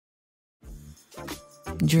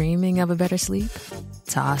Dreaming of a better sleep?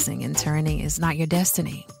 Tossing and turning is not your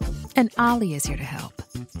destiny. And Ollie is here to help.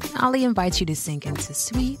 Ollie invites you to sink into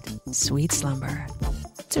sweet, sweet slumber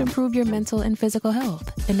to improve your mental and physical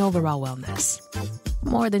health and overall wellness.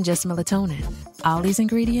 More than just melatonin, Ollie's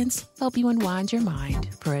ingredients help you unwind your mind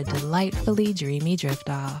for a delightfully dreamy drift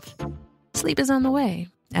off. Sleep is on the way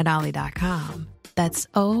at Ollie.com. That's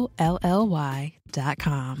OLLY.com.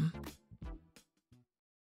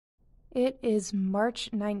 It is March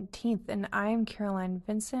 19th, and I'm Caroline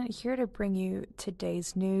Vincent, here to bring you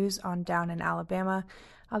today's news on down in Alabama.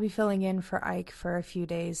 I'll be filling in for Ike for a few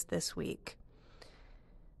days this week.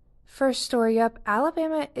 First story up,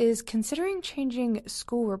 Alabama is considering changing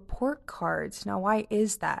school report cards. Now, why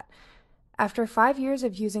is that? After 5 years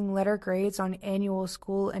of using letter grades on annual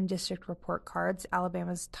school and district report cards,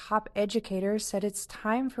 Alabama's top educators said it's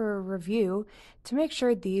time for a review to make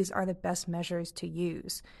sure these are the best measures to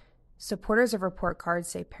use. Supporters of report cards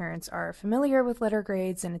say parents are familiar with letter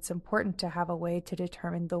grades, and it's important to have a way to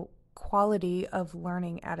determine the quality of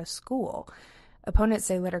learning at a school. Opponents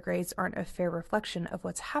say letter grades aren't a fair reflection of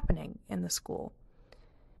what's happening in the school.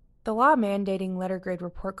 The law mandating letter grade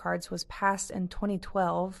report cards was passed in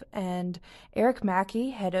 2012, and Eric Mackey,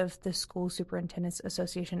 head of the School Superintendents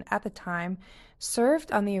Association at the time,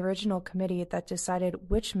 served on the original committee that decided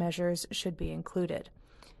which measures should be included.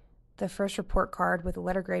 The first report card with a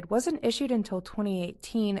letter grade wasn't issued until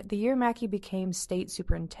 2018, the year Mackey became state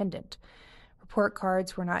superintendent. Report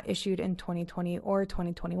cards were not issued in 2020 or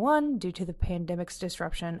 2021 due to the pandemic's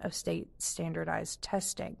disruption of state standardized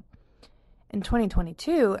testing. In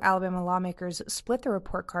 2022, Alabama lawmakers split the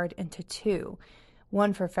report card into two,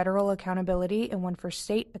 one for federal accountability and one for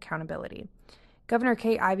state accountability. Governor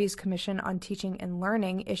Kay Ivey's Commission on Teaching and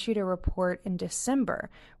Learning issued a report in December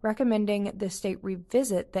recommending the state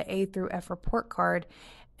revisit the A through F report card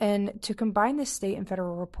and to combine the state and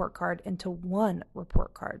federal report card into one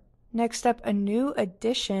report card. Next up, a new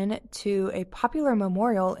addition to a popular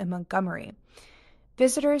memorial in Montgomery.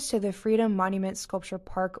 Visitors to the Freedom Monument Sculpture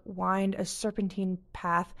Park wind a serpentine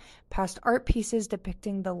path past art pieces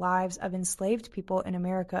depicting the lives of enslaved people in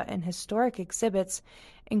America and historic exhibits,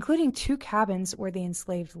 including 2 cabins where the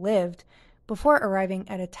enslaved lived, before arriving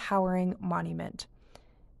at a towering monument.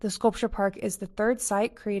 The sculpture park is the third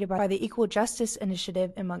site created by the Equal Justice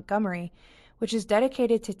Initiative in Montgomery, which is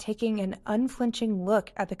dedicated to taking an unflinching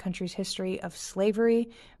look at the country's history of slavery,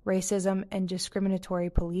 racism, and discriminatory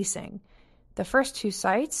policing. The first 2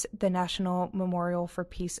 sites, the National Memorial for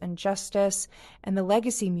Peace and Justice and the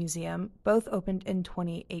Legacy Museum, both opened in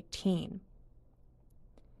 2018.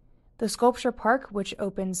 The Sculpture Park, which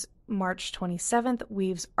opens March 27th,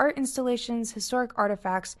 weaves art installations, historic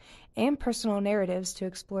artifacts, and personal narratives to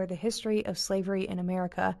explore the history of slavery in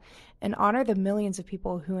America and honor the millions of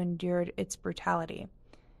people who endured its brutality.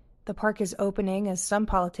 The park is opening as some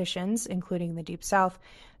politicians, including the Deep South,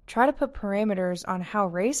 try to put parameters on how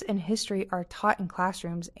race and history are taught in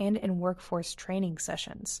classrooms and in workforce training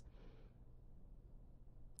sessions.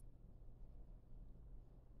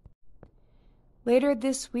 Later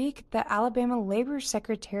this week, the Alabama Labor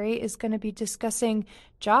Secretary is going to be discussing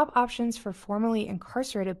job options for formerly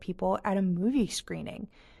incarcerated people at a movie screening.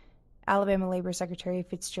 Alabama Labor Secretary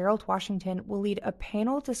Fitzgerald Washington will lead a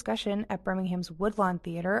panel discussion at Birmingham's Woodlawn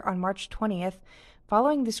Theater on March 20th,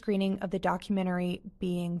 following the screening of the documentary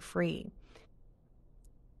Being Free.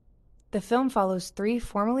 The film follows 3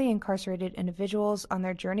 formerly incarcerated individuals on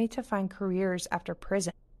their journey to find careers after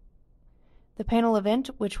prison. The panel event,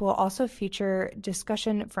 which will also feature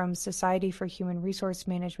discussion from Society for Human Resource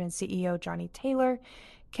Management CEO Johnny Taylor,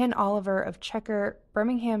 Ken Oliver of Checker,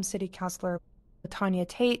 Birmingham City Councilor Latanya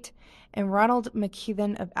Tate, and Ronald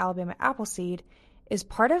McKeithen of Alabama Appleseed, is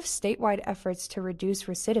part of statewide efforts to reduce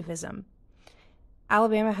recidivism.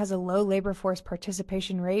 Alabama has a low labor force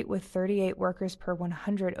participation rate with 38 workers per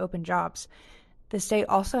 100 open jobs. The state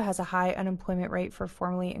also has a high unemployment rate for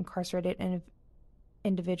formerly incarcerated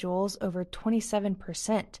individuals, over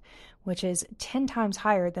 27%, which is 10 times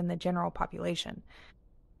higher than the general population.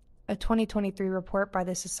 A 2023 report by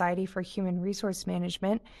the Society for Human Resource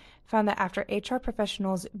Management found that after HR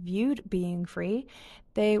professionals viewed Being Free,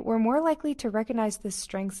 they were more likely to recognize the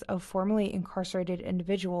strengths of formerly incarcerated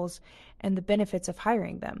individuals and the benefits of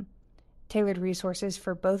hiring them. Tailored resources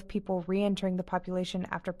for both people re-entering the population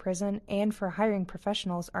after prison and for hiring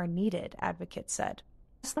professionals are needed, advocates said.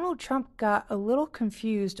 Donald Trump got a little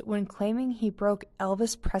confused when claiming he broke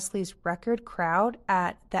Elvis Presley's record crowd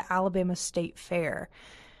at the Alabama State Fair.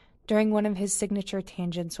 During one of his signature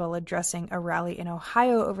tangents while addressing a rally in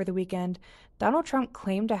Ohio over the weekend, Donald Trump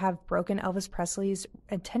claimed to have broken Elvis Presley's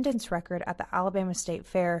attendance record at the Alabama State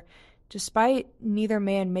Fair despite neither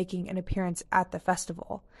man making an appearance at the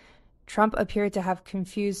festival. Trump appeared to have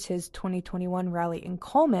confused his 2021 rally in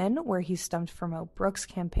Coleman, where he stumped for Mo Brooks'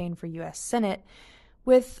 campaign for U.S. Senate,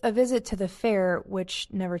 with a visit to the fair, which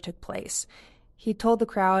never took place. He told the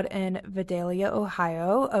crowd in Vidalia,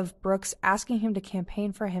 Ohio, of Brooks asking him to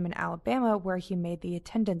campaign for him in Alabama, where he made the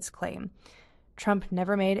attendance claim. Trump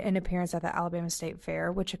never made an appearance at the Alabama State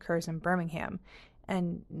Fair, which occurs in Birmingham,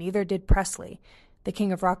 and neither did Presley. The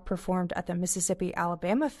King of Rock performed at the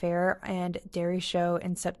Mississippi-Alabama Fair and Dairy Show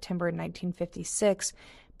in September 1956,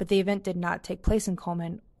 but the event did not take place in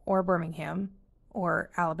Coleman or Birmingham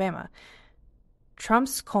or Alabama.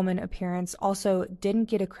 Trump's Coleman appearance also didn't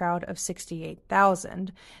get a crowd of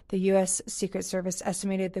 68,000. The U.S. Secret Service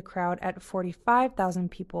estimated the crowd at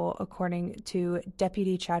 45,000 people, according to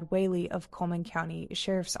Deputy Chad Whaley of Coleman County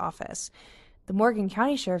Sheriff's Office. The Morgan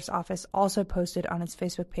County Sheriff's Office also posted on its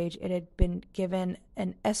Facebook page it had been given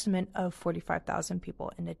an estimate of 45,000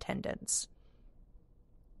 people in attendance.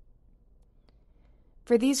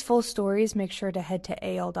 For these full stories, make sure to head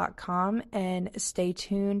to AL.com and stay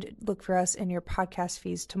tuned. Look for us in your podcast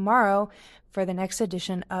feeds tomorrow for the next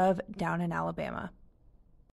edition of Down in Alabama.